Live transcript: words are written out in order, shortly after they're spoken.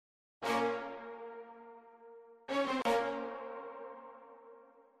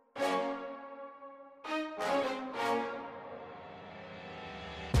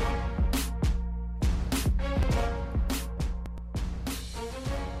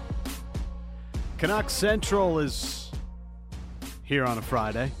Canucks Central is here on a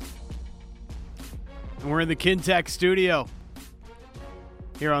Friday. And we're in the Kintec studio.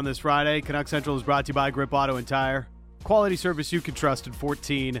 Here on this Friday, Canucks Central is brought to you by Grip Auto and Tire. Quality service you can trust in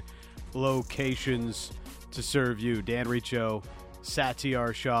 14 locations to serve you. Dan Riccio,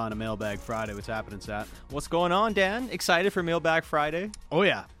 Satyar Shah on a Mailbag Friday. What's happening, Sat? What's going on, Dan? Excited for Mailbag Friday? Oh,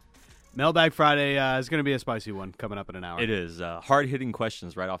 yeah. Mailbag Friday is going to be a spicy one coming up in an hour. It is. Hard-hitting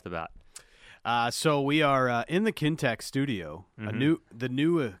questions right off the bat. So we are in the Kintec studio, the new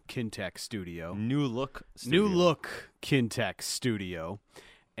Kintec studio. New look Kintec studio.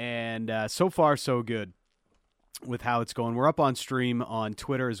 And so far, so good with how it's going. We're up on stream on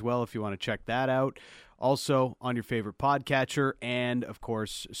Twitter as well if you want to check that out. Also on your favorite podcatcher and, of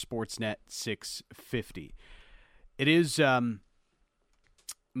course, Sportsnet 650. It is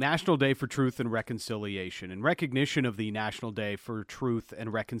National Day for Truth and Reconciliation. In recognition of the National Day for Truth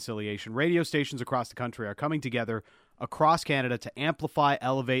and Reconciliation, radio stations across the country are coming together across Canada to amplify,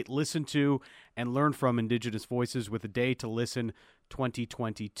 elevate, listen to, and learn from Indigenous voices with a Day to Listen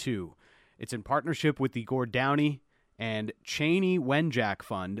 2022. It's in partnership with the Gord Downie and Cheney Wenjack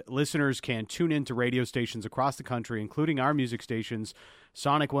Fund. Listeners can tune in to radio stations across the country, including our music stations,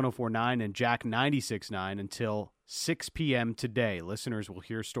 Sonic 104.9 and Jack 96.9, until 6 p.m. today. Listeners will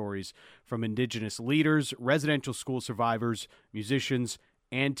hear stories from Indigenous leaders, residential school survivors, musicians,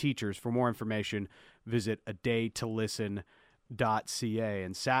 and teachers. For more information, visit adaytolisten.ca.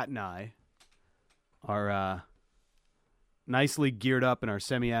 And Sat and I are nicely geared up in our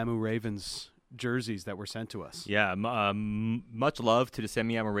Semiahmoo Ravens jerseys that were sent to us. Yeah, much love to the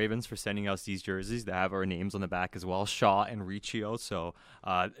Semiahmoo Ravens for sending us these jerseys. They have our names on the back as well, Shaw and Riccio. So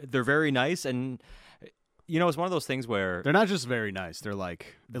they're very nice, and you know, it's one of those things where they're not just very nice; they're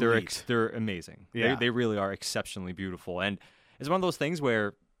like elite. They're amazing. Yeah. They really are exceptionally beautiful, and it's one of those things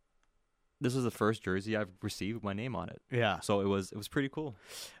where this was the first jersey I've received with my name on it. Yeah, so it was pretty cool.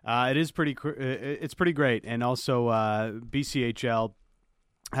 It is pretty. It's pretty great, and also BCHL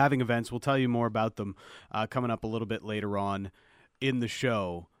having events. We'll tell you more about them coming up a little bit later on in the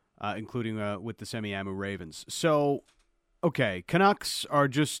show, including with the Semiahmoo Ravens. So, okay, Canucks are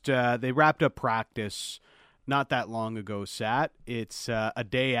just they wrapped up practice not that long ago, Sat. It's a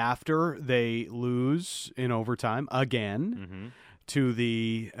day after they lose in overtime again to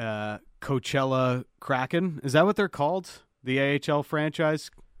the Coachella Kraken. Is that what they're called? The AHL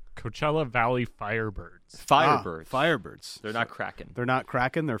franchise? Coachella Valley Firebirds. Firebirds. They're not Kraken. They're not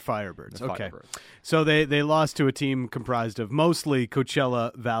Kraken. They're Firebirds. They're okay. Firebirds. So they lost to a team comprised of mostly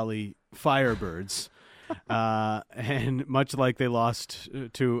Coachella Valley Firebirds. And much like they lost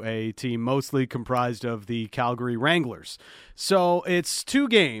to a team mostly comprised of the Calgary Wranglers. So it's 2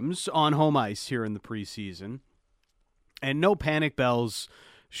 games on home ice here in the preseason. And no panic bells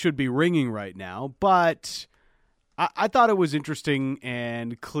should be ringing right now. But I thought it was interesting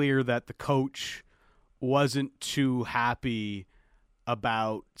and clear that the coach wasn't too happy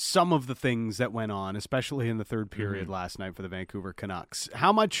about some of the things that went on, especially in the third period last night for the Vancouver Canucks.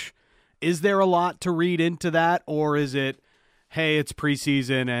 How much is there a lot to read into that, or is it, hey, it's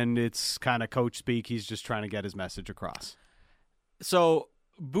preseason and it's kind of coach speak, he's just trying to get his message across? So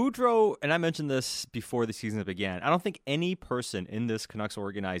Boudreau, and I mentioned this before the season began, I don't think any person in this Canucks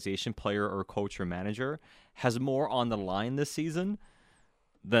organization, player or coach or manager, has more on the line this season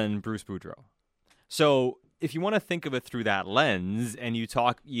than Bruce Boudreau. So if you want to think of it through that lens and you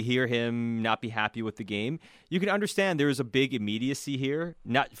hear him not be happy with the game, you can understand there's a big immediacy here,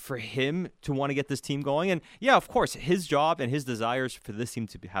 not for him to want to get this team going. And yeah, of course, his job and his desires for this team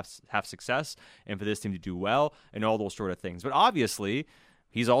to have success and for this team to do well and all those sort of things. But obviously,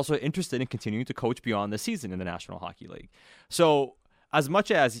 he's also interested in continuing to coach beyond the season in the National Hockey League. So as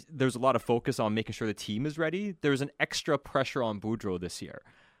much as there's a lot of focus on making sure the team is ready, there's an extra pressure on Boudreau this year.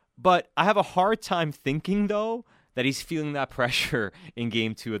 But I have a hard time thinking, though, that he's feeling that pressure in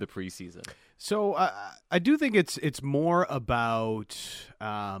Game 2 of the preseason. So I do think it's more about,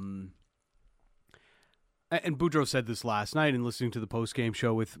 and Boudreau said this last night in listening to the post-game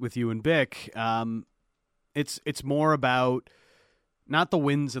show with you and Bick, it's more about not the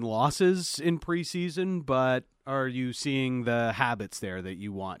wins and losses in preseason, but are you seeing the habits there that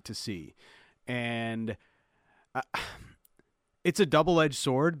you want to see? And it's a double-edged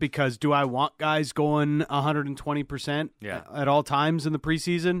sword, because do I want guys going 120% at all times in the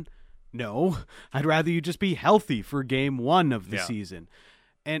preseason? No. I'd rather you just be healthy for game 1 of the season.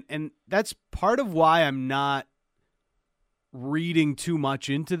 And that's part of why I'm not reading too much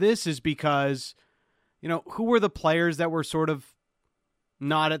into this, is because, you know, who were the players that were sort of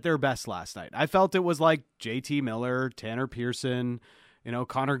not at their best last night? I felt it was like JT Miller, Tanner Pearson,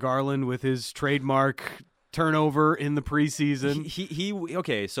 Connor Garland with his trademark turnover in the preseason.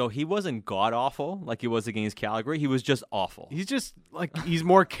 Okay, so he wasn't god-awful like he was against Calgary. He was just awful. He's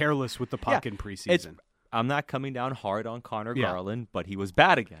more careless with the puck in preseason. I'm not coming down hard on Connor Garland, but he was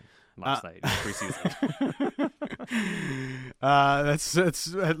bad again last night in preseason. That's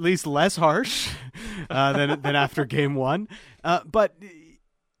at least less harsh than after game one. But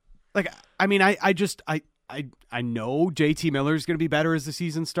I know JT Miller is going to be better as the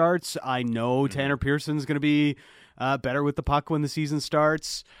season starts. I know Tanner Pearson's going to be better with the puck when the season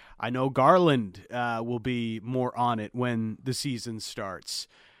starts. I know Garland will be more on it when the season starts.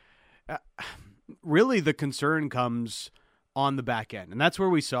 Really, the concern comes on the back end, and that's where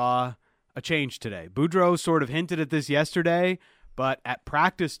we saw a change today. Boudreau sort of hinted at this yesterday, but at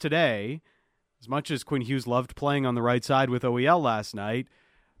practice today, as much as Quinn Hughes loved playing on the right side with OEL last night,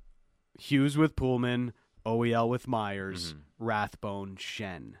 Hughes with Pullman, OEL with Myers, Rathbone,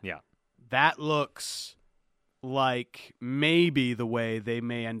 Shen. Yeah. That looks like maybe the way they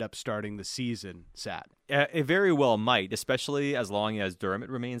may end up starting the season, Sat. It very well might, especially as long as Dermott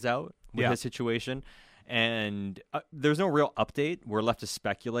remains out with his situation. And there's no real update. We're left to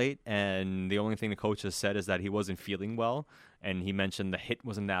speculate. And the only thing the coach has said is that he wasn't feeling well. And he mentioned the hit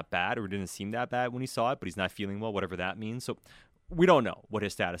wasn't that bad or didn't seem that bad when he saw it, but he's not feeling well, whatever that means. So we don't know what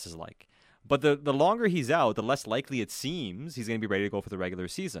his status is like. But the longer he's out, the less likely it seems he's going to be ready to go for the regular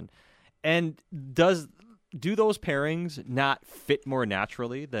season. And do those pairings not fit more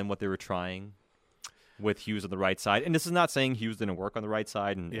naturally than what they were trying with Hughes on the right side? And this is not saying Hughes didn't work on the right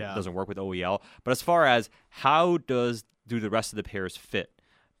side and it doesn't work with OEL. But as far as how do the rest of the pairs fit,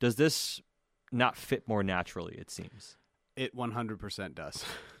 does this not fit more naturally, it seems? It 100% does.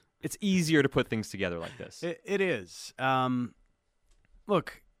 It's easier to put things together like this. It is.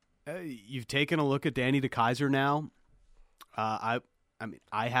 Look, you've taken a look at Danny DeKeyser now. I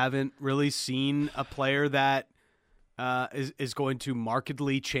haven't really seen a player that is going to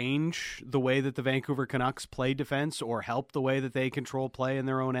markedly change the way that the Vancouver Canucks play defense or help the way that they control play in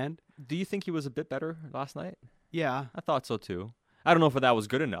their own end. Do you think he was a bit better last night? Yeah. I thought so too. I don't know if that was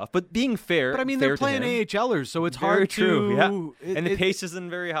good enough, but being fair. But I mean, they're playing AHLers, so it's very hard true. to. Yeah. And the pace isn't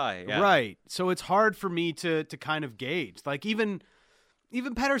very high. Yeah. Right. So it's hard for me to kind of gauge. Like even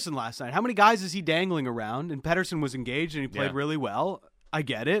Pettersson last night, how many guys is he dangling around? And Pettersson was engaged and he played really well. I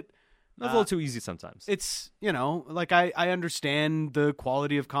get it. It's a little too easy sometimes. It's, I understand the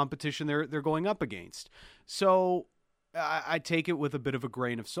quality of competition they're going up against. So I take it with a bit of a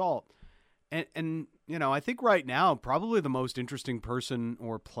grain of salt. And I think right now probably the most interesting person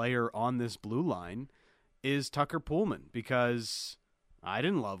or player on this blue line is Tucker Pullman, because I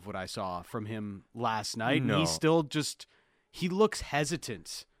didn't love what I saw from him last night. No. And he's still he looks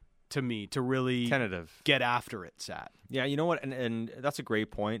hesitant to me to really tentative get after it, Sat. Yeah, you know what? And that's a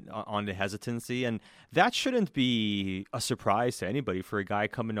great point on the hesitancy. And that shouldn't be a surprise to anybody for a guy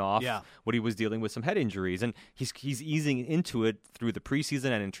coming off what he was dealing with, some head injuries. And he's easing into it through the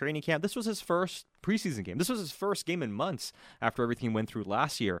preseason and in training camp. This was his first preseason game. This was his first game in months after everything he went through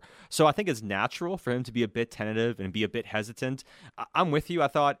last year. So I think it's natural for him to be a bit tentative and be a bit hesitant. I'm with you. I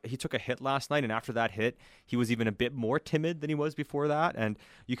thought he took a hit last night, and after that hit, he was even a bit more timid than he was before that. And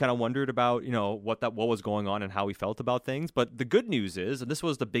you kind of wondered about, what was going on and how he felt about things. But the good news is, and this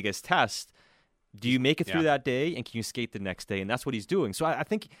was the biggest test, do you make it through that day, and can you skate the next day? And that's what he's doing. So I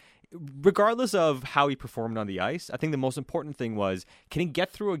think regardless of how he performed on the ice, I think the most important thing was, can he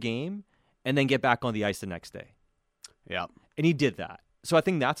get through a game and then get back on the ice the next day? Yeah. And he did that. So I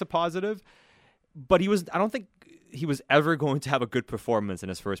think that's a positive. But I don't think he was ever going to have a good performance in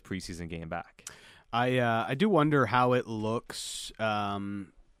his first preseason game back. I do wonder how it looks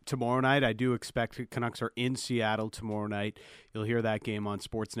tomorrow night. I do expect Canucks are in Seattle tomorrow night. You'll hear that game on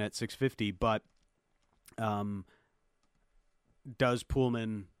Sportsnet 650. But does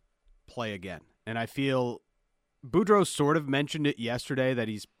Pullman play again? And I feel Boudreau sort of mentioned it yesterday that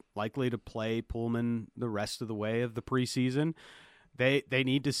he's likely to play Pullman the rest of the way of the preseason. They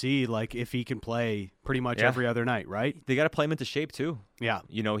need to see if he can play pretty much every other night, right? They got to play him into shape too. Yeah.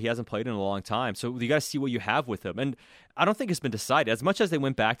 He hasn't played in a long time. So you got to see what you have with him. And I don't think it's been decided. As much as they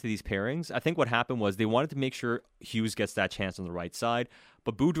went back to these pairings, I think what happened was they wanted to make sure Hughes gets that chance on the right side.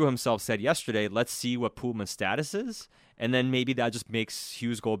 But Boudreau himself said yesterday, let's see what Pullman's status is. And then maybe that just makes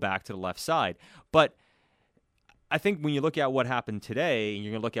Hughes go back to the left side. But I think when you look at what happened today, and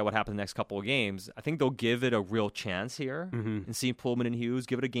you're going to look at what happened the next couple of games, I think they'll give it a real chance here and see Pullman and Hughes,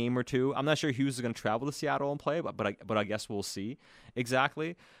 give it a game or two. I'm not sure Hughes is going to travel to Seattle and play, but I guess we'll see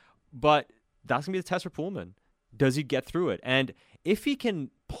exactly. But that's going to be the test for Pullman. Does he get through it? And if he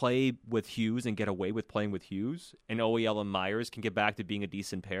can play with Hughes and get away with playing with Hughes, and OEL and Myers can get back to being a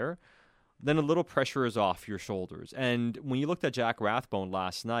decent pair, then a little pressure is off your shoulders. And when you looked at Jack Rathbone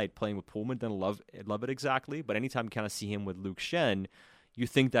last night playing with Pullman, didn't love it exactly, but anytime you kind of see him with Luke Shen, you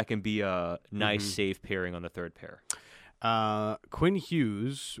think that can be a nice, safe pairing on the third pair. Quinn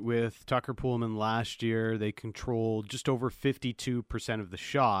Hughes with Tucker Pullman last year, they controlled just over 52% of the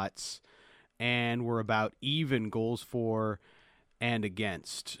shots and were about even goals for and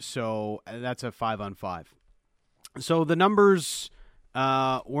against. So that's a 5-on-5. So the numbers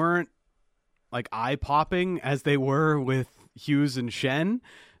weren't like eye-popping as they were with Hughes and Shen.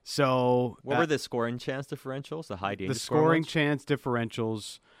 So what were the scoring chance differentials? The high danger. The scoring chance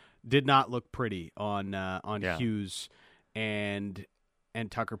differentials did not look pretty on Hughes and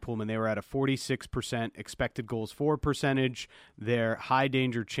Tucker Pullman. They were at a 46% expected goals for percentage. Their high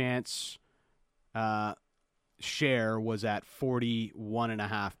danger chance share was at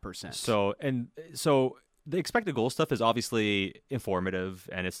 41.5%. So the expected goal stuff is obviously informative,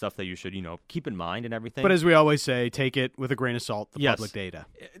 and it's stuff that you should, keep in mind and everything. But as we always say, take it with a grain of salt, the public data.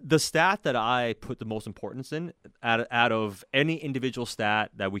 The stat that I put the most importance in out of any individual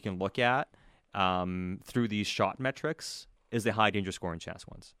stat that we can look at through these shot metrics is the high danger scoring chance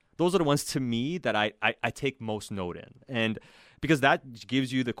ones. Those are the ones to me that I take most note in. And because that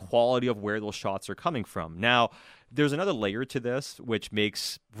gives you the quality of where those shots are coming from. Now, there's another layer to this, which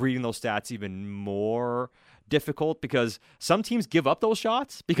makes reading those stats even more difficult because some teams give up those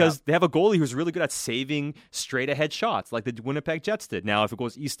shots because they have a goalie who's really good at saving straight ahead shots like the Winnipeg Jets did. Now, if it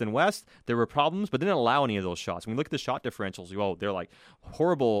goes east and west, there were problems, but they didn't allow any of those shots. When you look at the shot differentials, they're like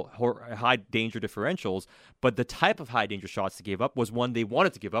horrible, high danger differentials, but the type of high danger shots they gave up was one they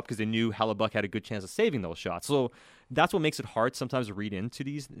wanted to give up because they knew Hellebuck had a good chance of saving those shots. So that's what makes it hard sometimes to read into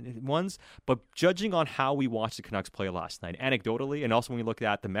these ones. But judging on how we watched the Canucks play last night, anecdotally, and also when we look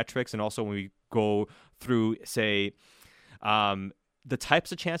at the metrics, and also when we go through, say, the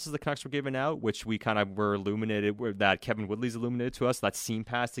types of chances the Canucks were giving out, which we kind of were illuminated, that Kevin Woodley's illuminated to us, that seam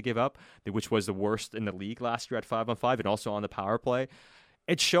pass to give up, which was the worst in the league last year at 5-on-5, and also on the power play.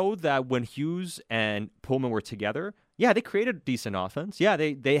 It showed that when Hughes and Pullman were together, they created decent offense. Yeah,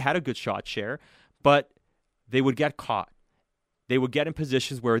 they had a good shot share, but they would get caught. They would get in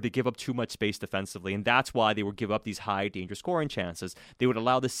positions where they give up too much space defensively, and that's why they would give up these high danger scoring chances. They would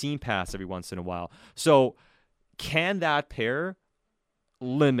allow the seam pass every once in a while. So can that pair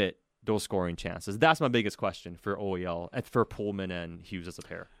limit those scoring chances? That's my biggest question for OEL, for Pullman and Hughes as a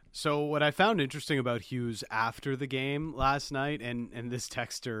pair. So what I found interesting about Hughes after the game last night, and this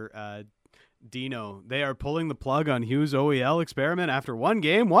texter, Dino, they are pulling the plug on Hughes' OEL experiment after one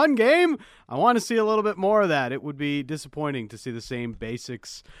game. I want to see a little bit more of that. It would be disappointing to see the same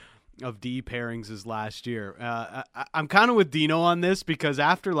basics of D pairings as last year. I'm kind of with Dino on this because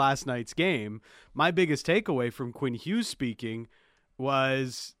after last night's game, my biggest takeaway from Quinn Hughes speaking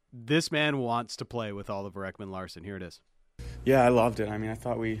was this man wants to play with Oliver Ekman-Larsson. Here it is. Yeah, I loved it. I mean, I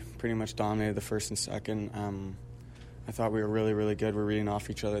thought we pretty much dominated the first and second. I thought we were really, really good. We're reading off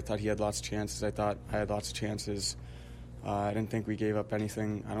each other. I thought he had lots of chances. I thought I had lots of chances. I didn't think we gave up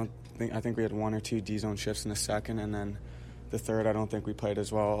anything. I think we had one or two D-zone shifts in the second, and then the third, I don't think we played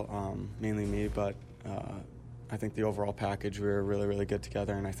as well, mainly me. But I think the overall package, we were really, really good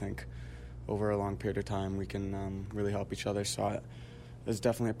together, and I think over a long period of time we can really help each other. So there's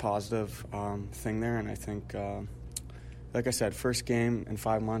definitely a positive thing there, and I think, like I said, first game in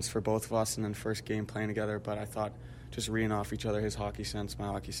 5 months for both of us, and then first game playing together. But I thought just reading off each other, his hockey sense, my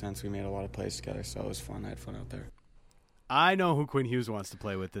hockey sense, we made a lot of plays together, so it was fun. I had fun out there. I know who Quinn Hughes wants to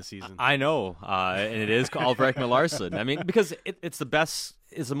play with this season. I know, and it is Oliver Ekman-Larsson. I mean, because it's the best,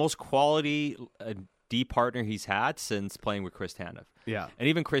 it's the most quality D partner he's had since playing with Chris Tanev. Yeah. And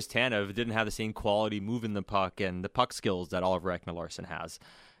even Chris Tanev didn't have the same quality moving the puck and the puck skills that Oliver Ekman-Larsson has.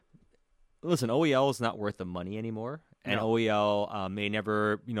 Listen, OEL is not worth the money anymore. And OEL may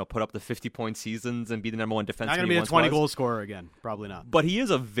never, put up the 50-point seasons and be the number one defenseman. Not going to be a 20-goal scorer again. Probably not. But he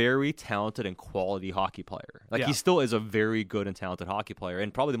is a very talented and quality hockey player. He still is a very good and talented hockey player,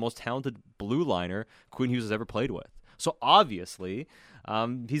 and probably the most talented blue liner Quinn Hughes has ever played with. So obviously,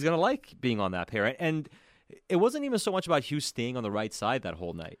 he's going to like being on that pair. And it wasn't even so much about Hughes staying on the right side that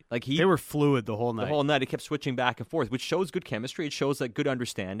whole night. They were fluid the whole night. The whole night, it kept switching back and forth, which shows good chemistry. It shows that good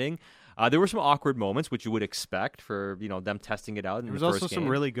understanding. There were some awkward moments, which you would expect for them testing it out in the first game. There was also some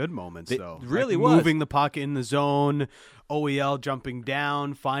really good moments, though. Really was. Moving the puck in the zone, OEL jumping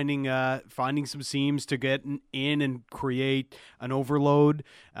down, finding some seams to get in and create an overload.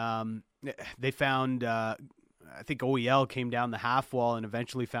 They found I think OEL came down the half wall and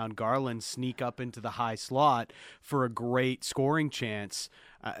eventually found Garland sneak up into the high slot for a great scoring chance.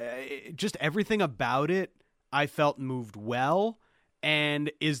 Just everything about it I felt moved well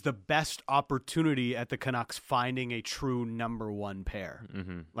and is the best opportunity at the Canucks finding a true number one pair.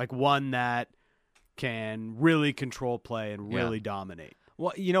 Mm-hmm. Like one that can really control play and really dominate.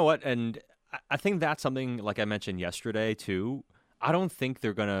 Well, you know what? And I think that's something, like I mentioned yesterday, too. I don't think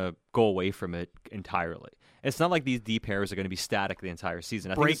they're going to go away from it entirely. It's not like these D pairs are going to be static the entire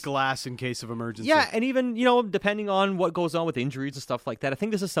season. Break glass in case of emergency. Yeah, and even, depending on what goes on with injuries and stuff like that, I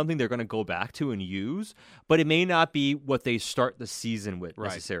think this is something they're going to go back to and use, but it may not be what they start the season with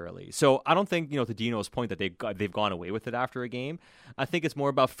necessarily. So I don't think, to Dino's point that they've gone away with it after a game. I think it's more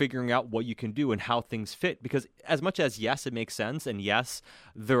about figuring out what you can do and how things fit, because as much as, yes, it makes sense, and yes,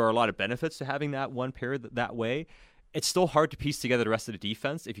 there are a lot of benefits to having that one pair that way, it's still hard to piece together the rest of the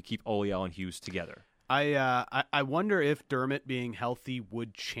defense if you keep OEL and Hughes together. I wonder if Dermott being healthy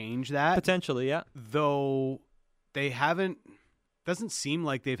would change that. Potentially, yeah. Though they haven't, doesn't seem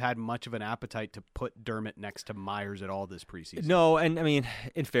like they've had much of an appetite to put Dermott next to Myers at all this preseason. No, and I mean,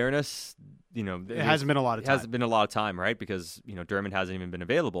 in fairness, it hasn't been a lot of time. It hasn't been a lot of time, right? Because, Dermott hasn't even been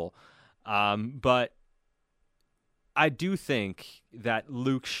available. But I do think that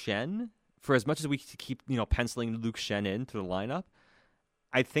Luke Schenn, for as much as we keep, penciling Luke Schenn into the lineup,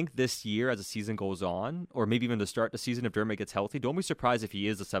 I think this year, as the season goes on, or maybe even to start the season, if Dermott gets healthy, don't be surprised if he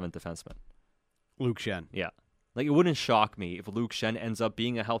is the seventh defenseman. Luke Schenn. Yeah. Like, it wouldn't shock me if Luke Schenn ends up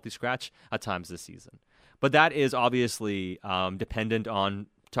being a healthy scratch at times this season. But that is obviously dependent on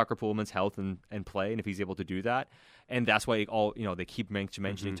Tucker Pullman's health and play, and if he's able to do that. And that's why they keep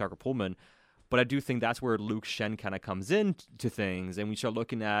mentioning Tucker Pullman. But I do think that's where Luke Schenn kind of comes into things. And we start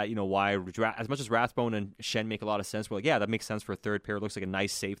looking at, why, as much as Rathbone and Schenn make a lot of sense, we're like, yeah, that makes sense for a third pair. It looks like a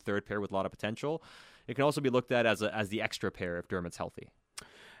nice, safe third pair with a lot of potential. It can also be looked at as the extra pair if Dermott's healthy.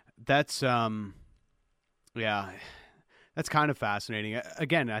 That's, that's kind of fascinating.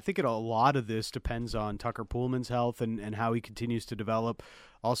 Again, I think a lot of this depends on Tucker Pullman's health and how he continues to develop.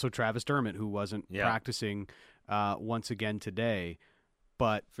 Also, Travis Dermott, who wasn't practicing once again today.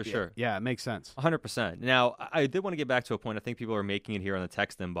 But for sure. Yeah, it makes sense. 100%. Now, I did want to get back to a point. I think people are making it here on the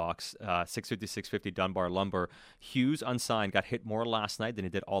text inbox. 650-650 Dunbar Lumber. Hughes, unsigned, got hit more last night than he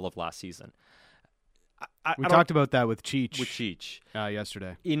did all of last season. We talked about that with Cheech.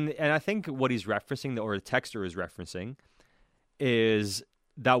 Yesterday. And I think what he's referencing, or the texter is referencing, is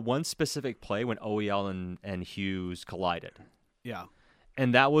that one specific play when OEL and Hughes collided. Yeah.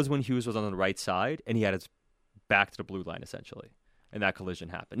 And that was when Hughes was on the right side, and he had his back to the blue line, essentially. And that collision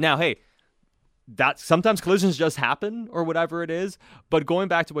happened. Now, hey, that sometimes collisions just happen or whatever it is. But going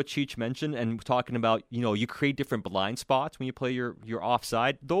back to what Cheech mentioned and talking about, you create different blind spots when you play your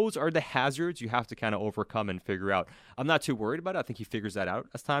offside. Those are the hazards you have to kind of overcome and figure out. I'm not too worried about it. I think he figures that out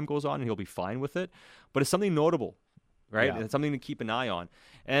as time goes on and he'll be fine with it. But it's something notable, right? Yeah. It's something to keep an eye on.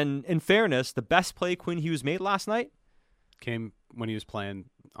 And in fairness, the best play Quinn Hughes made last night came when he was playing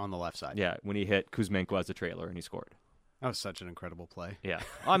on the left side. Yeah, when he hit Kuzmenko as a trailer and he scored. That was such an incredible play. Yeah.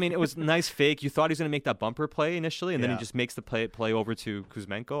 I mean, it was nice fake. You thought he was going to make that bumper play initially, and then he just makes the play over to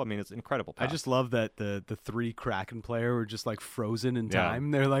Kuzmenko. I mean, it's incredible pass. I just love that the three Kraken player were just like frozen in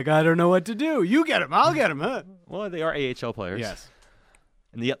time. They're like, I don't know what to do. You get him. I'll get him. Huh? Well, they are AHL players. Yes.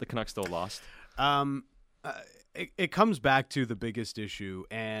 And yet the Canucks still lost. It comes back to the biggest issue.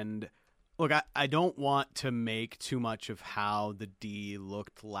 And look, I don't want to make too much of how the D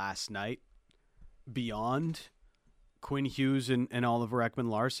looked last night beyond Quinn Hughes and Oliver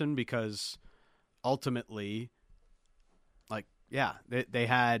Ekman-Larsson, because ultimately, they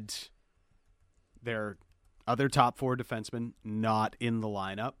had their other top four defensemen not in the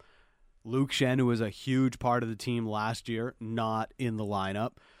lineup. Luke Schenn, who was a huge part of the team last year, not in the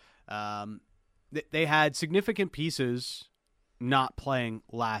lineup. They had significant pieces not playing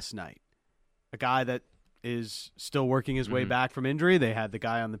last night. A guy that is still working his way back from injury. They had the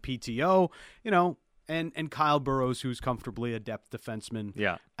guy on the PTO, and Kyle Burrows, who's comfortably a depth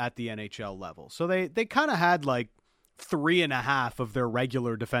defenseman at the NHL level. So they kind of had like 3.5 of their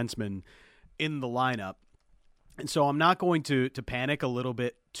regular defensemen in the lineup. And so I'm not going to panic a little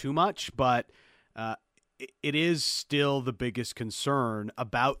bit too much, but it is still the biggest concern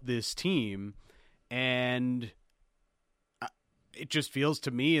about this team. And it just feels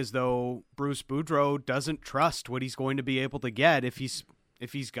to me as though Bruce Boudreau doesn't trust what he's going to be able to get if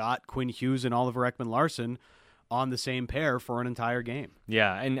he's got Quinn Hughes and Oliver Ekman-Larsson on the same pair for an entire game.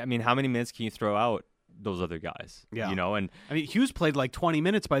 Yeah, and I mean, how many minutes can you throw out those other guys. Yeah. You know, and I mean, Hughes played like 20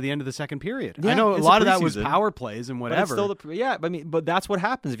 minutes by the end of the second period. Yeah, I know a it's lot of that was preseason. power plays and but it's whatever. still but that's what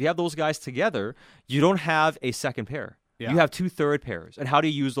happens. If you have those guys together, you don't have a second pair. Yeah. You have 2 third pairs. And how do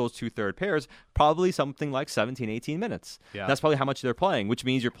you use those 2 third pairs? Probably something like 17, 18 minutes. Yeah. That's probably how much they're playing, which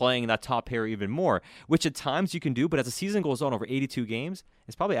means you're playing that top pair even more, which at times you can do, but as the season goes on over 82 games,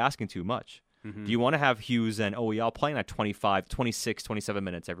 it's probably asking too much. Mm-hmm. Do you want to have Hughes and OEL playing at 25, 26, 27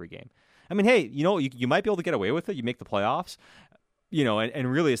 minutes every game? I mean, hey, you know, you might be able to get away with it. You make the playoffs. You know, and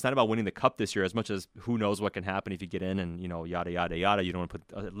really it's not about winning the cup this year as much as who knows what can happen if you get in and, you know, yada, yada, yada. You don't want to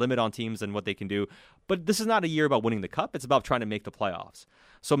put a limit on teams and what they can do. But this is not a year about winning the cup. It's about trying to make the playoffs.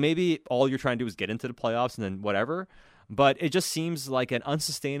 So maybe all you're trying to do is get into the playoffs and then whatever. But it just seems like an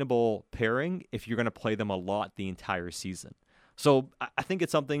unsustainable pairing if you're going to play them a lot the entire season. So I think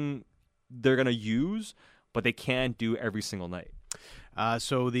it's something they're going to use, but they can't do every single night.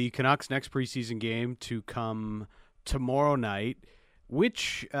 So the Canucks' next preseason game to come tomorrow night.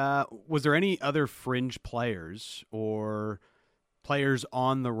 Which was there any other fringe players or players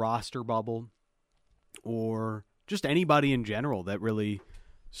on the roster bubble or just anybody in general that really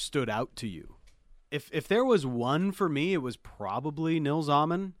stood out to you? If there was one for me, it was probably Nils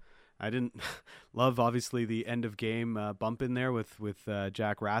Åman. I didn't love, obviously, the end of game bump in there with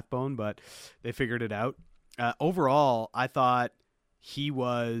Jack Rathbone, but they figured it out. Overall, I thought he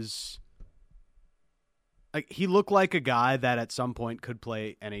was... Like, he looked like a guy that at some point could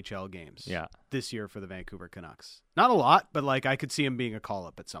play NHL games this year for the Vancouver Canucks. Not a lot, but like I could see him being a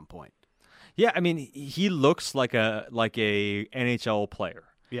call-up at some point. Yeah, I mean, he looks like a NHL player.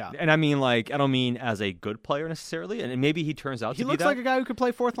 Yeah. And I mean, like, I don't mean as a good player necessarily, and maybe he turns out to be that. He looks like a guy who could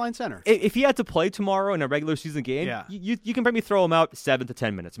play fourth-line center. If he had to play tomorrow in a regular season game, Yeah. you can maybe throw him out 7 to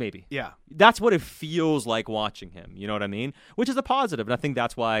 10 minutes, maybe. Yeah. That's what it feels like watching him. You know what I mean? Which is a positive, and I think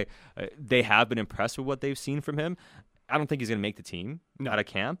that's why they have been impressed with what they've seen from him. I don't think he's going to make the team out of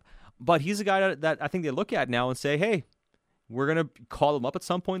camp, but he's a guy that I think they look at now and say, hey, we're going to call him up at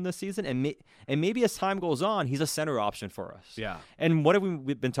some point in this season, and maybe as time goes on, he's a center option for us. Yeah. And what have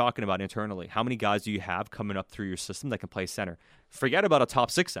we been talking about internally? How many guys do you have coming up through your system that can play center? Forget about a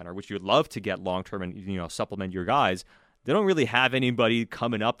top 6 center, which you'd love to get long-term and, you know, supplement your guys. They don't really have anybody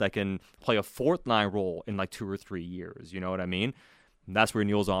coming up that can play a fourth-line role in like 2 or 3 years. You know what I mean? And that's where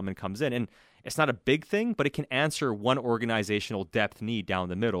Nils Åman comes in. And it's not a big thing, but it can answer one organizational depth need down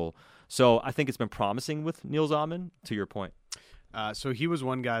the middle. So I think it's been promising with Nils Åman, to your point. So he was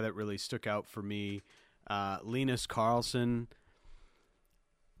one guy that really stuck out for me. Linus Karlsson.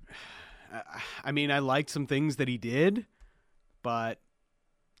 I mean, I liked some things that he did, but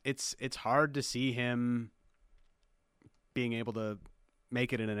it's hard to see him being able to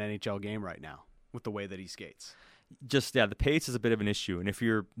make it in an NHL game right now with the way that he skates. Just, the pace is a bit of an issue. And if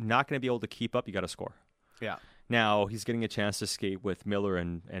you're not going to be able to keep up, you got to score. Yeah. Now, he's getting a chance to skate with Miller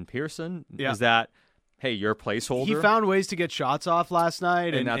and Pearson. Yeah. Is that, hey, you're a placeholder? He found ways to get shots off last night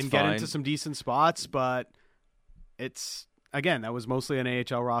And and that's get fine. into some decent spots, but it's, again, that was mostly an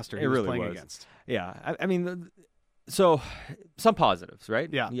AHL roster he was really playing was. against. Yeah. I mean, so some positives, right?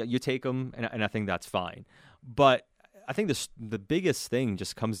 Yeah. You take them, and I think that's fine. But I think the biggest thing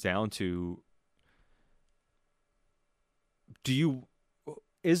just comes down to,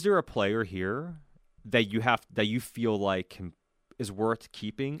 is there a player here that you feel like is worth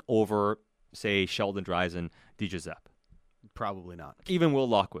keeping over, say, Sheldon Dries and DJ Probably not. even Will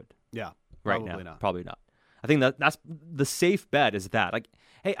Lockwood? Yeah. Right Probably now, not. probably not. I think that's the safe bet is that. Like,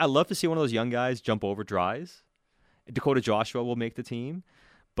 hey, I'd love to see one of those young guys jump over Dries. Dakota Joshua will make the team,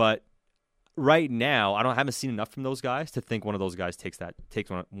 but right now, I haven't seen enough from those guys to think one of those guys takes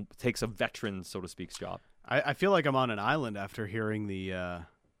a veteran, so to speak's job. I feel like I'm on an island after hearing the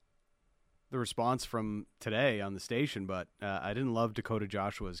response from today on the station, but I didn't love Dakota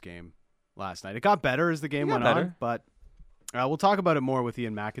Joshua's game last night. It got better as the game went on, but we'll talk about it more with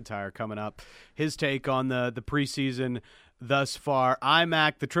Ian McIntyre coming up. His take on the preseason thus far.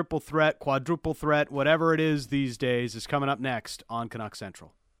 IMAC, the triple threat, quadruple threat, whatever it is these days, is coming up next on Canuck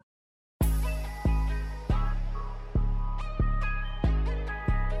Central.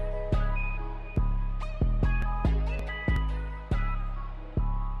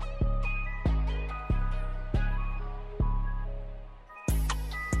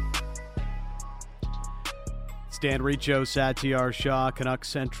 Dan Riccio, Satyar Shah, Canuck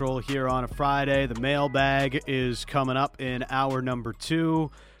Central here on a Friday. The mailbag is coming up in hour number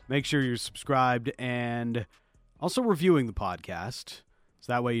 2. Make sure you're subscribed and also reviewing the podcast, so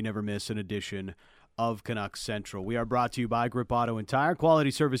that way you never miss an edition of Canuck Central. We are brought to you by Grip Auto and Tire,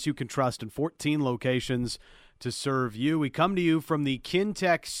 quality service you can trust in 14 locations to serve you. We come to you from the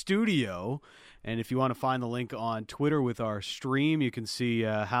Kintec studio, And if you want to find the link on Twitter with our stream, you can see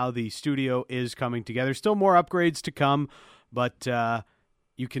how the studio is coming together. Still more upgrades to come, but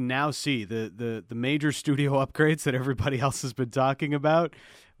you can now see the major studio upgrades that everybody else has been talking about.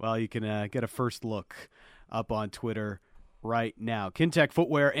 Well, you can get a first look up on Twitter right now. Kintec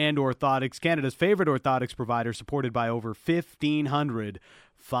Footwear and Orthotics, Canada's favorite orthotics provider, supported by over 1,500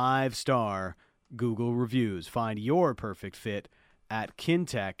 5-star Google reviews. Find your perfect fit at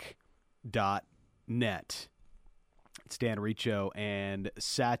kintec.net. It's Dan Riccio and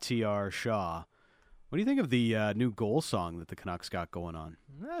Satyar Shah. What do you think of the new goal song that the Canucks got going on?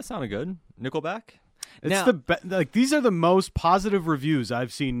 That sounded good. Nickelback? It's these are the most positive reviews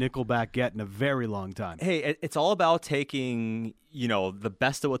I've seen Nickelback get in a very long time. Hey, it's all about taking, the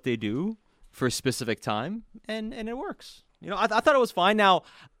best of what they do for a specific time, and it works. I thought it was fine. Now,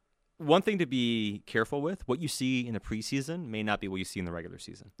 one thing to be careful with, what you see in the preseason may not be what you see in the regular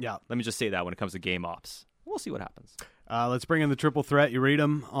season. Yeah. Let me just say that when it comes to game ops. We'll see what happens. Let's bring in the triple threat. You read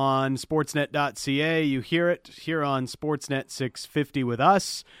them on sportsnet.ca. You hear it here on Sportsnet 650 with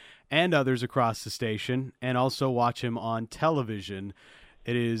us and others across the station, and also watch him on television.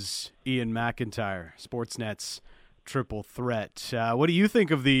 It is Ian McIntyre, Sportsnet's triple threat. What do you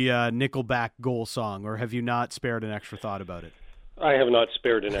think of the Nickelback goal song, or have you not spared an extra thought about it? I have not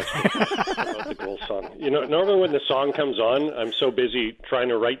spared an extra thought about the goal song. Normally when the song comes on, I'm so busy trying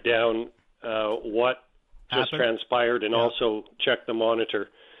to write down what just transpired and also check the monitor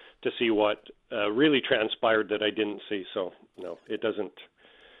to see what really transpired that I didn't see. So, no, it doesn't.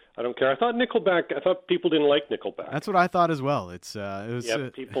 I don't care. I thought people didn't like Nickelback. That's what I thought as well.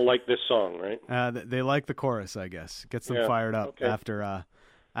 People like this song, right? They like the chorus, I guess. Gets them fired up after.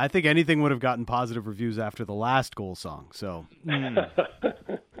 I think anything would have gotten positive reviews after the last goal song. So.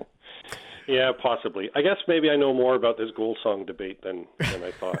 Yeah, possibly. I guess maybe I know more about this goal song debate than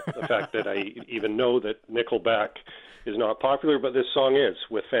I thought. The fact that I even know that Nickelback is not popular, but this song is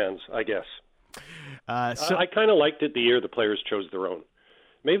with fans, I guess. I kind of liked it the year the players chose their own.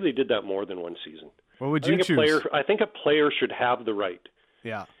 Maybe they did that more than one season. What would you choose? I think a player should have the right.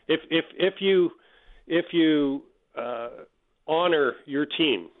 Yeah. If you honor your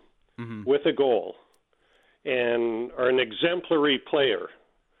team with a goal and are an exemplary player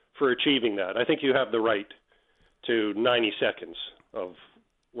for achieving that, I think you have the right to 90 seconds of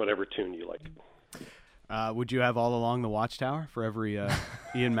whatever tune you like. Would you have All Along the Watchtower for every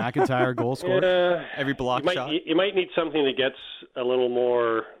Ian McIntyre goal scored? Every block shot? You might need something that gets a little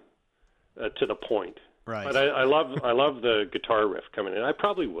more to the point. Right. But I love the guitar riff coming in. I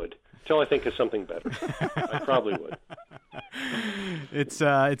probably would, until I think of something better. I probably would. It's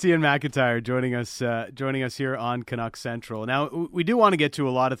Ian McIntyre joining us here on Canucks Central. Now, we do want to get to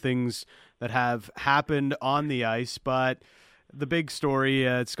a lot of things that have happened on the ice, but the big story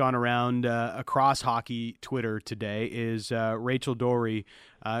it's gone around across hockey Twitter today is Rachel Doerrie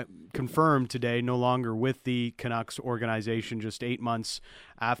confirmed today no longer with the Canucks organization just 8 months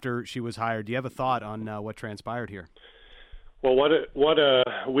after she was hired. Do you have a thought on what transpired here? Well, what a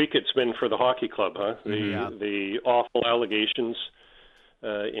week it's been for the hockey club, huh? The awful allegations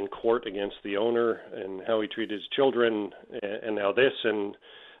in court against the owner and how he treated his children, and now this, and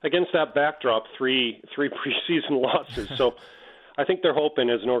against that backdrop, three preseason losses. So I think they're hoping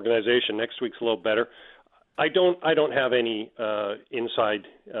as an organization next week's a little better. I don't have any inside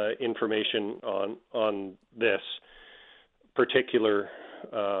information on this particular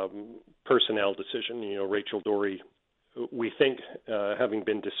personnel decision. Rachel Doerrie, we think having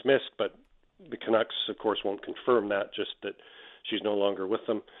been dismissed, but the Canucks, of course, won't confirm that, just that she's no longer with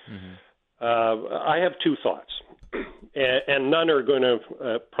them. I have two thoughts, and none are going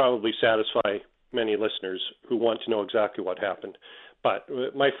to probably satisfy many listeners who want to know exactly what happened. But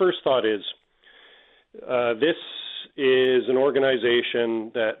my first thought is this is an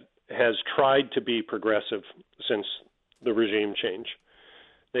organization that has tried to be progressive since the regime change.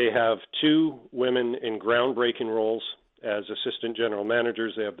 They have two women in groundbreaking roles as assistant general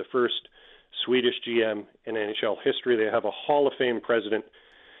managers. They have the first Swedish GM in NHL history. They have a Hall of Fame president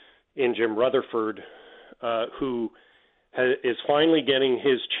in Jim Rutherford, who is finally getting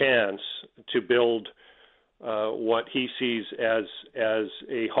his chance to build what he sees as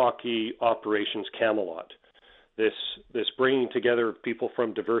a hockey operations Camelot. This bringing together people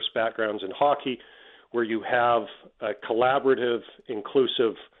from diverse backgrounds in hockey, where you have a collaborative,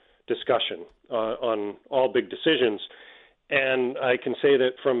 inclusive discussion on all big decisions. And I can say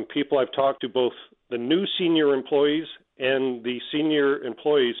that from people I've talked to, both the new senior employees and the senior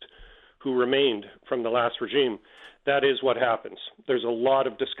employees who remained from the last regime, that is what happens. There's a lot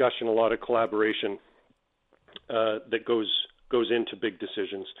of discussion, a lot of collaboration that goes into big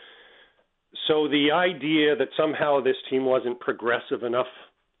decisions. So the idea that somehow this team wasn't progressive enough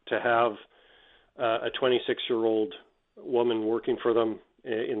to have a 26-year-old woman working for them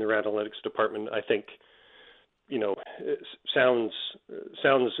in their analytics department, I think, sounds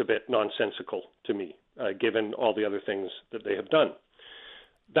a bit nonsensical to me, given all the other things that they have done.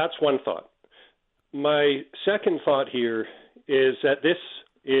 That's one thought. My second thought here is that this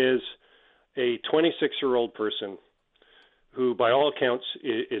is a 26-year-old person who, by all accounts,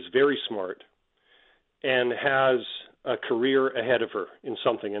 is very smart and has a career ahead of her in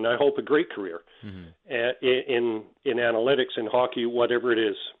something, and I hope a great career in analytics, in hockey, whatever it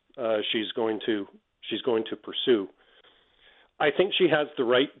is she's going to pursue. I think she has the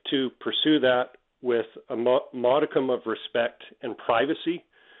right to pursue that with a modicum of respect and privacy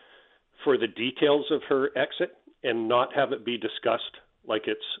for the details of her exit, and not have it be discussed like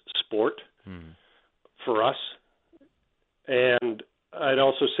it's sport for us. And I'd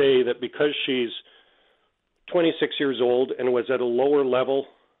also say that because she's 26 years old and was at a lower level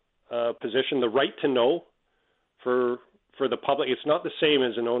position, the right to know for the public, it's not the same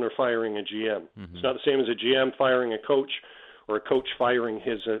as an owner firing a GM. It's not the same as a GM firing a coach, or a coach firing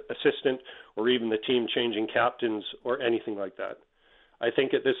his assistant, or even the team changing captains or anything like that. I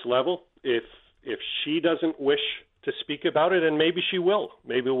think at this level, if she doesn't wish to speak about it, and maybe she will,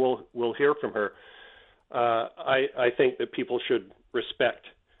 maybe we'll hear from her, I think that people should respect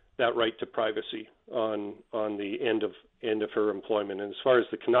that right to privacy on the end of her employment. And as far as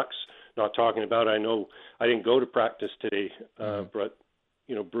the Canucks not talking about, I know I didn't go to practice today, but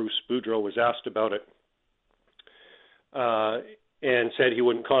Bruce Boudreau was asked about it and said he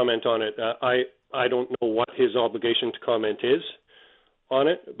wouldn't comment on it. I don't know what his obligation to comment is on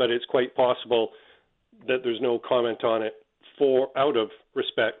it, but it's quite possible that there's no comment on it out of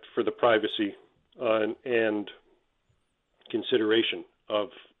respect for the privacy and consideration of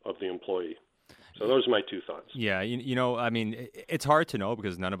the employee. So those are my two thoughts. Yeah, I mean, it's hard to know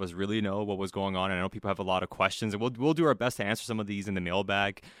because none of us really know what was going on. And I know people have a lot of questions, and we'll do our best to answer some of these in the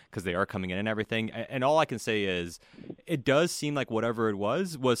mailbag because they are coming in and everything. And all I can say is it does seem like whatever it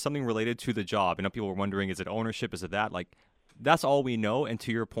was something related to the job. I know people were wondering, is it ownership? Is it that? Like, that's all we know. And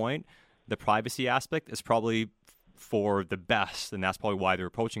to your point, the privacy aspect is probably for the best, and that's probably why they're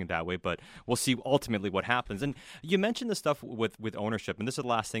approaching it that way. But we'll see ultimately what happens. And you mentioned the stuff with ownership, and this is the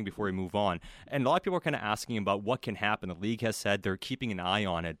last thing before we move on. And a lot of people are kind of asking about what can happen. The league has said they're keeping an eye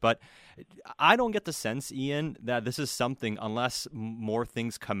on it, but I don't get the sense, Ian, that this is something, unless more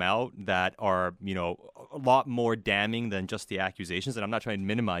things come out that are, a lot more damning than just the accusations. And I'm not trying to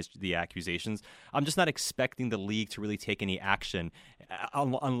minimize the accusations. I'm just not expecting the league to really take any action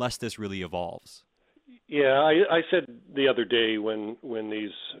unless this really evolves. Yeah, I said the other day when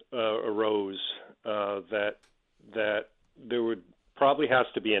these arose that there would probably has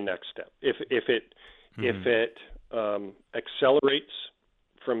to be a next step. If it accelerates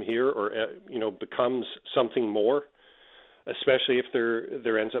from here, or becomes something more, especially if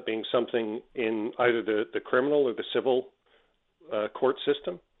there ends up being something in either the criminal or the civil court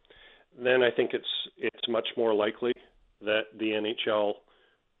system, then I think it's much more likely that the NHL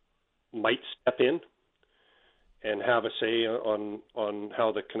might step in and have a say on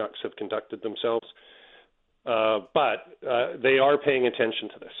how the Canucks have conducted themselves. But they are paying attention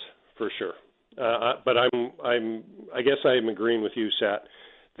to this for sure. But I guess I'm agreeing with you, Sat,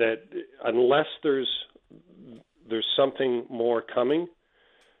 that unless there's something more coming,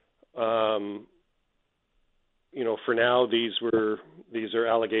 for now these are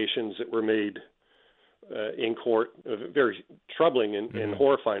allegations that were made in court, very troubling and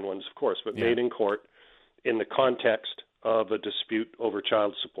horrifying ones, of course, but made in court, in the context of a dispute over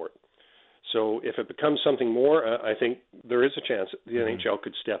child support. So if it becomes something more, I think there is a chance that the NHL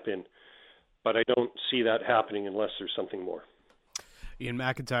could step in. But I don't see that happening unless there's something more. Ian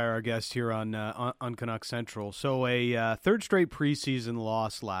McIntyre, our guest here on Canuck Central. So a third straight preseason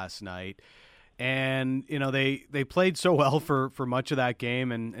loss last night. And, they played so well for much of that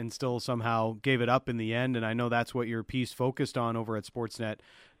game and still somehow gave it up in the end. And I know that's what your piece focused on over at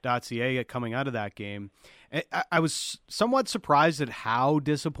Sportsnet.ca coming out of that game. I was somewhat surprised at how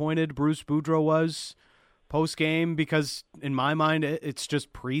disappointed Bruce Boudreau was post-game because, in my mind, it's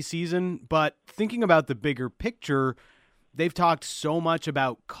just preseason. But thinking about the bigger picture, they've talked so much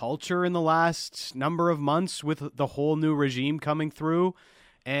about culture in the last number of months with the whole new regime coming through.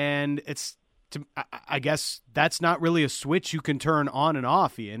 And I guess that's not really a switch you can turn on and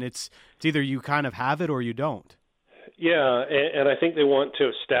off, Ian. It's either you kind of have it or you don't. Yeah, and I think they want to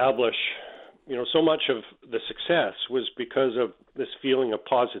establish, so much of the success was because of this feeling of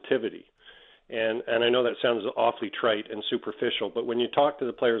positivity And I know that sounds awfully trite and superficial, but when you talk to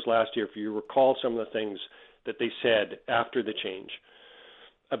the players last year, if you recall some of the things that they said after the change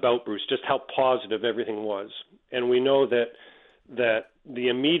about Bruce, just how positive everything was. And we know that the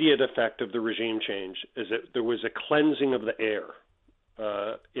immediate effect of the regime change is that there was a cleansing of the air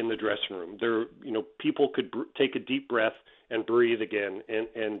in the dressing room. There, people could take a deep breath and breathe again,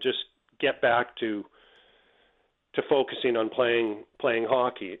 and just get back to focusing on playing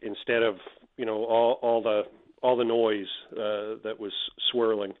hockey instead of all the noise that was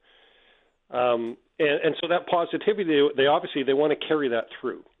swirling. And so that positivity, they obviously want to carry that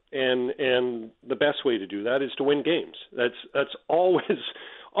through. And the best way to do that is to win games. That's always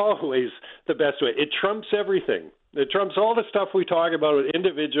the best way. It trumps everything. It trumps all the stuff we talk about with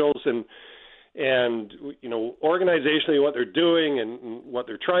individuals and organizationally what they're doing and what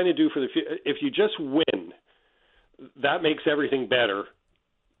they're trying to do for the future. If you just win, that makes everything better,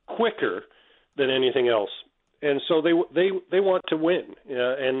 quicker than anything else. And so they want to win,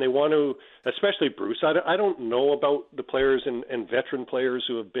 and they want to, especially Bruce. I don't know about the players and veteran players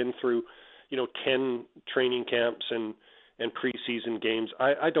who have been through, 10 training camps and preseason games.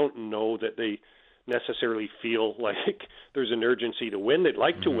 I don't know that they necessarily feel like there's an urgency to win. They'd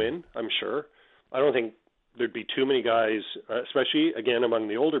like to win, I'm sure. I don't think there'd be too many guys, especially, again, among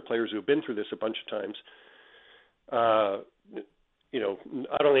the older players who have been through this a bunch of times. I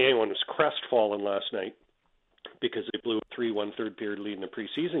don't think anyone was crestfallen last night because they blew a 3-1 third period lead in the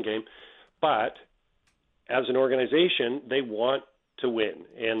preseason game. But as an organization, they want to win,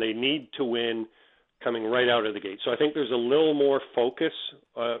 and they need to win coming right out of the gate. So I think there's a little more focus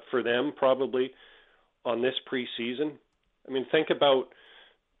for them probably on this preseason. I mean, think about,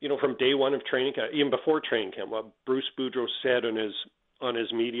 from day one of training camp, even before training camp, what Bruce Boudreau said on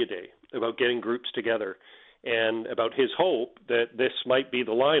his media day about getting groups together and about his hope that this might be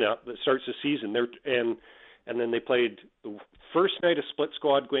the lineup that starts the season. And then they played the first night of split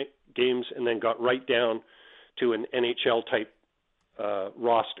squad games and then got right down to an NHL-type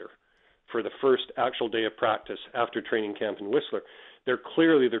roster for the first actual day of practice after training camp in Whistler. They're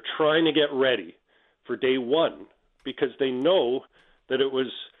trying to get ready for day one because they know that it was,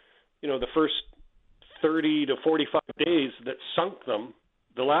 the first 30 to 45 days that sunk them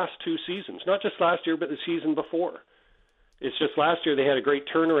the last two seasons, not just last year, but the season before. It's just last year they had a great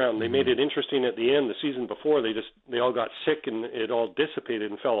turnaround. They made it interesting at the end. The season before, they all got sick and it all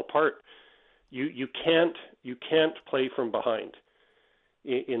dissipated and fell apart. You can't play from behind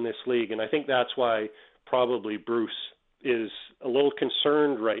in this league, and I think that's why probably Bruce is a little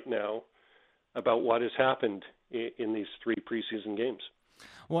concerned right now about what has happened in these three preseason games.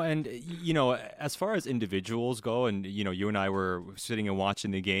 Well, and, as far as individuals go, and, you and I were sitting and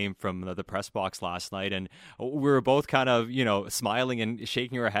watching the game from the press box last night, and we were both kind of, smiling and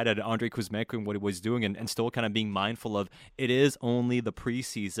shaking our head at Andrei Kuzmenko and what he was doing and still kind of being mindful of it is only the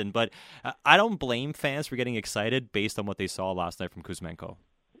preseason. But I don't blame fans for getting excited based on what they saw last night from Kuzmenko.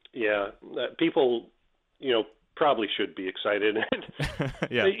 Yeah, people, probably should be excited.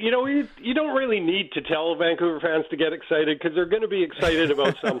 Yeah. You don't really need to tell Vancouver fans to get excited because they're going to be excited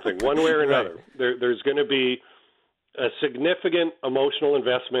about something, one way or another. Right. There's going to be a significant emotional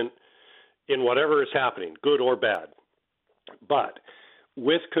investment in whatever is happening, good or bad. But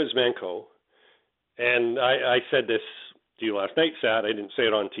with Kuzmenko, and I said this to you last night, Sat, I didn't say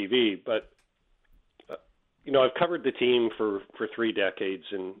it on TV, but I've covered the team for 3 decades,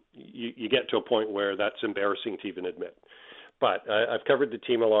 and you get to a point where that's embarrassing to even admit. But I've covered the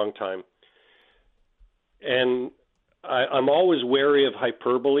team a long time, and I'm always wary of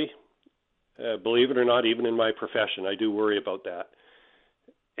hyperbole. Believe it or not, even in my profession, I do worry about that.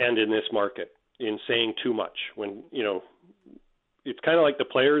 And in this market, in saying too much. When, it's kind of like the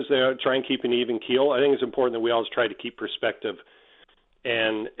players, they try and keep an even keel. I think it's important that we always try to keep perspective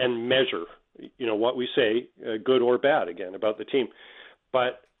and measure what we say, good or bad, again, about the team.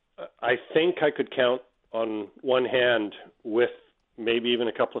 But I think I could count on one hand, with maybe even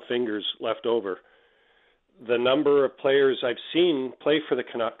a couple of fingers left over, the number of players I've seen play for the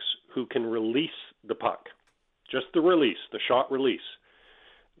Canucks who can release the puck, just the release, the shot release,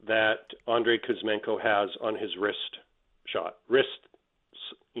 that Andrei Kuzmenko has on his wrist shot,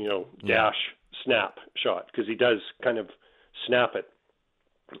 dash, snap shot, because he does kind of snap it.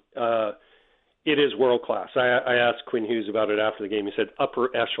 It is world class. I asked Quinn Hughes about it after the game. He said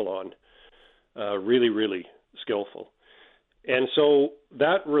upper echelon, really, really skillful. And so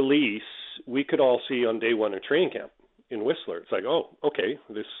that release we could all see on day one of training camp in Whistler. It's like, oh, okay,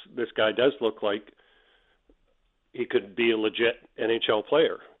 this guy does look like he could be a legit NHL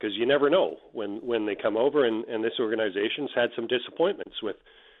player, because you never know when they come over, and this organization's had some disappointments with,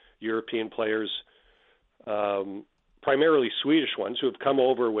 European players, primarily Swedish ones, who have come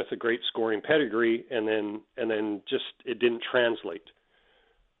over with a great scoring pedigree, and then just it didn't translate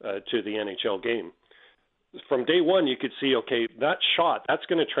to the NHL game. From day one, you could see, okay, that shot, that's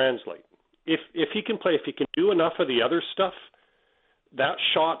going to translate. If he can play, if he can do enough of the other stuff, that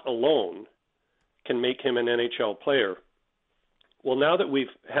shot alone can make him an NHL player. Well, now that we've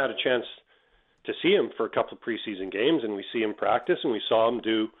had a chance to see him for a couple of preseason games, and we see him practice, and we saw him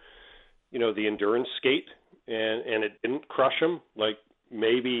do, the endurance skate, and it didn't crush him like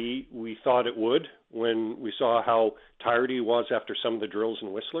maybe we thought it would when we saw how tired he was after some of the drills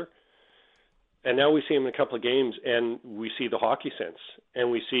in Whistler. And now we see him in a couple of games, and we see the hockey sense, and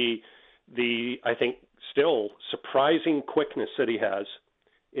we see the, I think, still surprising quickness that he has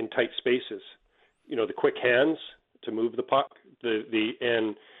in tight spaces. The quick hands to move the puck,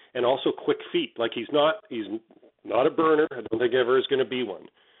 and also quick feet. Like he's not a burner. I don't think ever is going to be one.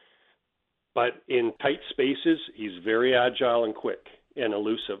 But in tight spaces, he's very agile and quick and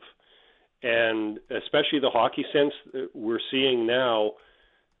elusive. And especially the hockey sense, we're seeing now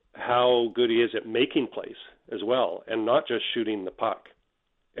how good he is at making plays as well, and not just shooting the puck.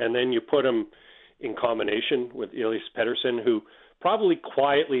 And then you put him in combination with Elias Pettersson, who probably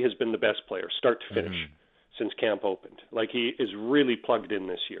quietly has been the best player, start to finish, since camp opened. Like, he is really plugged in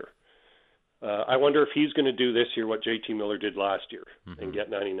this year. I wonder if he's going to do this year what JT Miller did last year and get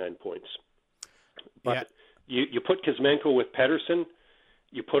 99 points. But you put Kuzmenko with Pettersson,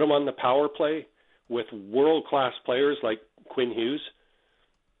 you put him on the power play with world-class players like Quinn Hughes,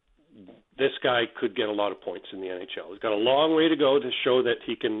 this guy could get a lot of points in the NHL. He's got a long way to go to show that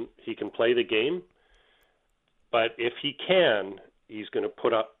he can play the game. But if he can, he's going to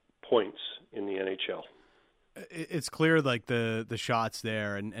put up points in the NHL. It's clear, like the shots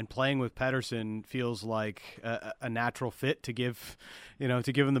there, and playing with Pettersson feels like a natural fit to give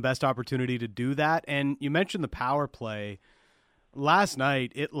him the best opportunity to do that. And you mentioned the power play. Last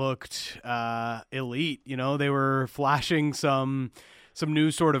night it looked elite. They were flashing some new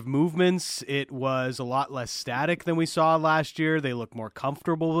sort of movements. It was a lot less static than we saw last year. They looked more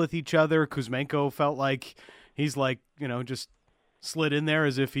comfortable with each other. Kuzmenko felt like he's just slid in there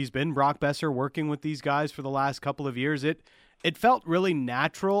as if he's been Brock Boeser working with these guys for the last couple of years. It felt really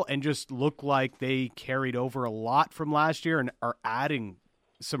natural and just looked like they carried over a lot from last year and are adding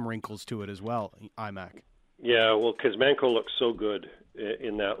some wrinkles to it as well, IMAC. Yeah, well, Kuzmenko looks so good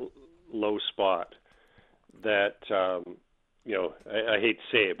in that low spot that, I hate to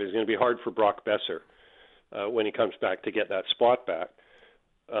say it, but it's going to be hard for Brock Boeser when he comes back to get that spot back.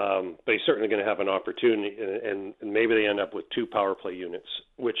 But he's certainly going to have an opportunity, and maybe they end up with 2 power play units,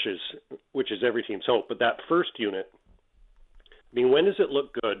 which is every team's hope. But that first unit, I mean, when does it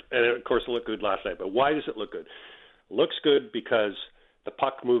look good? And of course, it looked good last night. But why does it look good? It looks good because the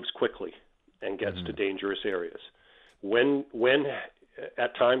puck moves quickly and gets to dangerous areas. When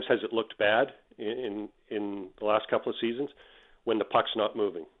at times has it looked bad in the last couple of seasons? When the puck's not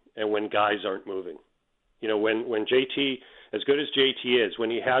moving and when guys aren't moving. When JT, as good as JT is, when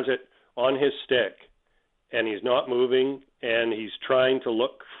he has it on his stick and he's not moving and he's trying to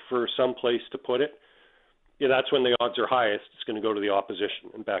look for some place to put it, that's when the odds are highest it's going to go to the opposition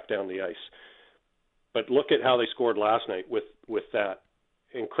and back down the ice. But look at how they scored last night with that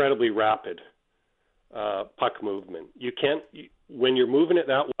incredibly rapid puck movement. When you're moving it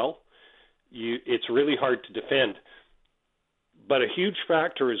that well, it's really hard to defend. But a huge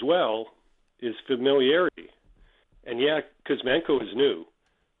factor as well is familiarity. And Kuzmenko is new,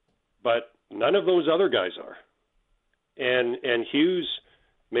 but none of those other guys are. And Hughes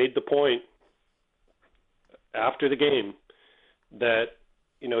made the point after the game that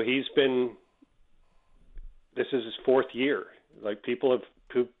this is his 4th year. Like, people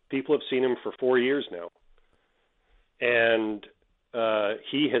have seen him for 4 years now, and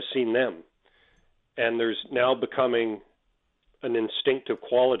he has seen them. And there's now becoming an instinctive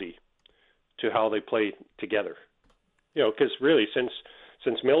quality to how they play together. Because really,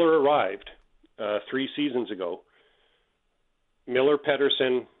 since Miller arrived 3 seasons ago, Miller,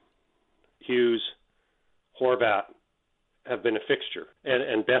 Pettersson, Hughes, Horvat have been a fixture,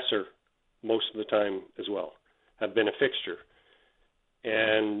 and Boeser most of the time as well have been a fixture.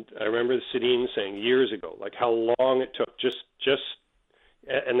 And I remember Sedin saying years ago, like, how long it took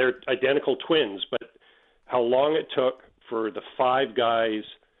and they're identical twins, but how long it took for the 5 guys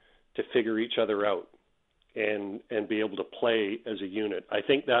to figure each other out and be able to play as a unit. I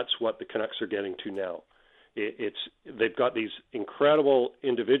think that's what the Canucks are getting to now. They've got these incredible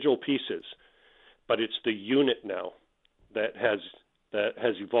individual pieces, but it's the unit now that has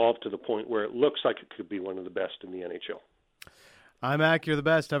evolved to the point where it looks like it could be one of the best in the NHL. Mac. You're the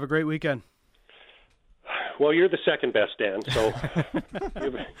best. Have a great weekend. Well, you're the second best, Dan, so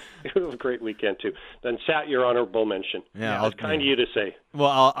you have a great weekend, too. Then, Sat, your honorable mention. Yeah, That's kind of you to say.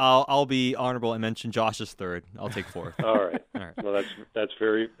 Well, I'll be honorable and mention Josh's third. I'll take fourth. All right. Well, that's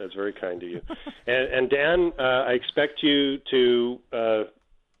very kind of you. And Dan, I expect you to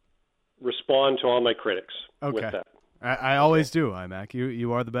respond to all my critics with that. I always do, Mac.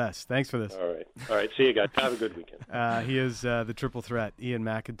 You are the best. Thanks for this. All right. See you guys. Have a good weekend. He is the triple threat, Ian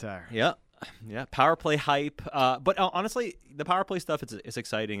McIntyre. Yeah, power play hype. But honestly, the power play stuff, it's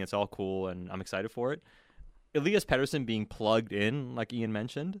exciting. It's all cool, and I'm excited for it. Elias Pettersson being plugged in, like Ian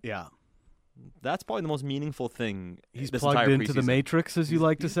mentioned. Yeah. That's probably the most meaningful thing. He's this plugged into preseason. the Matrix, as you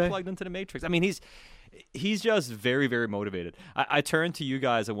like to say. He's plugged into the Matrix. I mean, he's just very, very motivated. I turned to you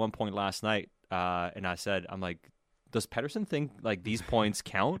guys at one point last night, and I said, I'm like, does Pettersson think like these points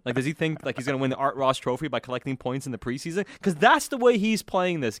count? Like, does he think like he's going to win the Art Ross Trophy by collecting points in the preseason? Because that's the way he's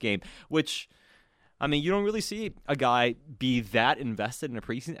playing this game. Which, I mean, you don't really see a guy be that invested in a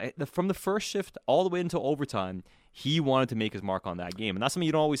preseason. From the first shift all the way until overtime, he wanted to make his mark on that game, and that's something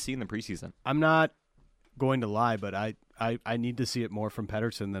you don't always see in the preseason. I'm not going to lie, but I need to see it more from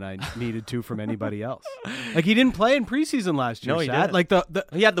Pettersson than I needed to from anybody else. Like, he didn't play in preseason last year. No, he didn't. Like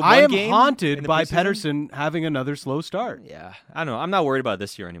he had the I one am game haunted by preseason. Pettersson having another slow start. Yeah, I don't know. I'm not worried about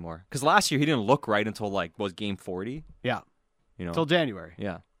this year anymore. Because last year he didn't look right until was game 40. Yeah, you know, until January.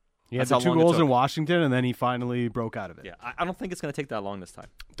 Yeah, he had That's the how 2 long it goals took. in Washington, and then he finally broke out of it. yeah. I don't think it's going to take that long this time.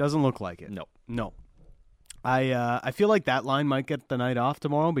 Doesn't look like it. No. I feel like that line might get the night off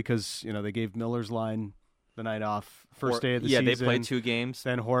tomorrow because they gave Miller's line the night off first day of the season. Yeah, they played 2 games.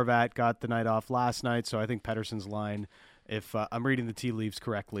 Then Horvat got the night off last night, so I think Pettersson's line, if I'm reading the tea leaves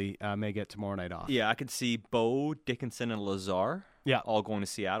correctly, may get tomorrow night off. Yeah, I could see Bo, Dickinson, and Lazar all going to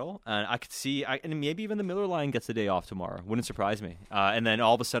Seattle. And I could see, and maybe even the Miller line gets the day off tomorrow. Wouldn't surprise me. And then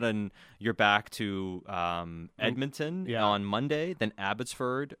all of a sudden, you're back to Edmonton on Monday, then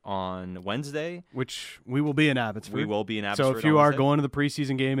Abbotsford on Wednesday. Which we will be in Abbotsford. We will be in Abbotsford. So if you on are Wednesday. going to the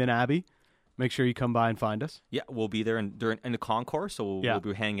preseason game in Abbey, make sure you come by and find us. Yeah, we'll be there in the concourse, so we'll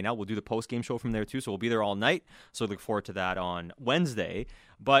be hanging out. We'll do the post-game show from there, too, so we'll be there all night. So look forward to that on Wednesday.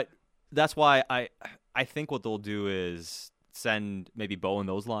 But that's why I think what they'll do is send maybe Bo and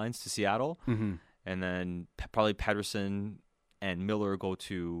those lines to Seattle, and then probably Pettersson and Miller go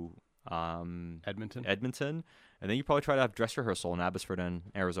to Edmonton, and then you probably try to have dress rehearsal in Abbotsford and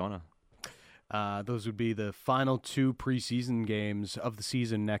Arizona. Those would be the final 2 preseason games of the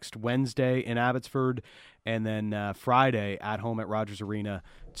season next Wednesday in Abbotsford, and then Friday at home at Rogers Arena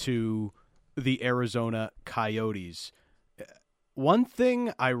to the Arizona Coyotes. One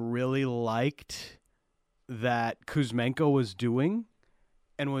thing I really liked that Kuzmenko was doing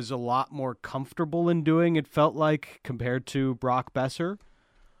and was a lot more comfortable in doing, it felt like, compared to Brock Besser,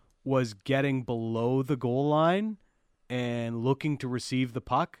 was getting below the goal line and looking to receive the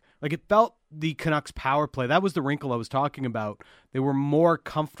puck. Like, it felt the Canucks power play. That was the wrinkle I was talking about. They were more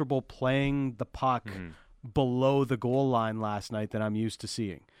comfortable playing the puck below the goal line last night than I'm used to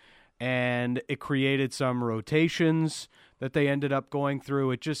seeing. And it created some rotations that they ended up going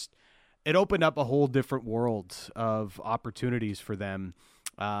through. It opened up a whole different world of opportunities for them.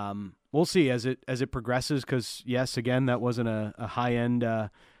 We'll see as it progresses because, yes, again, that wasn't a high-end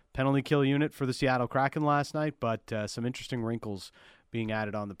penalty kill unit for the Seattle Kraken last night, but some interesting wrinkles being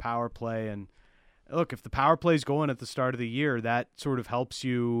added on the power play. And look, if the power play's going at the start of the year, that sort of helps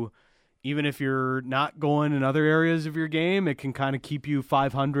you. Even if you're not going in other areas of your game, it can kind of keep you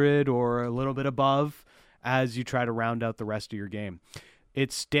 500 or a little bit above as you try to round out the rest of your game.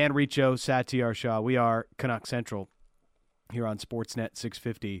 It's Dan Riccio, Satyar Shah. We are Canuck Central here on Sportsnet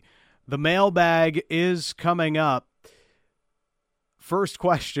 650. The mailbag is coming up. First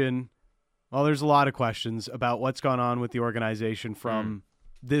question. Well, there's a lot of questions about what's gone on with the organization from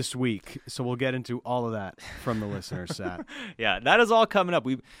this week, so we'll get into all of that from the listeners, Sat. Yeah, that is all coming up.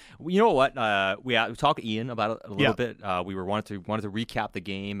 You know what? We talked to Ian about it a little bit. We wanted to recap the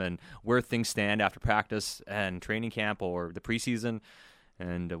game and where things stand after practice and training camp or the preseason,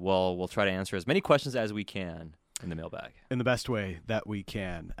 and we'll try to answer as many questions as we can in the mailbag In the best way that we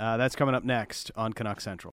can. That's coming up next on Canuck Central.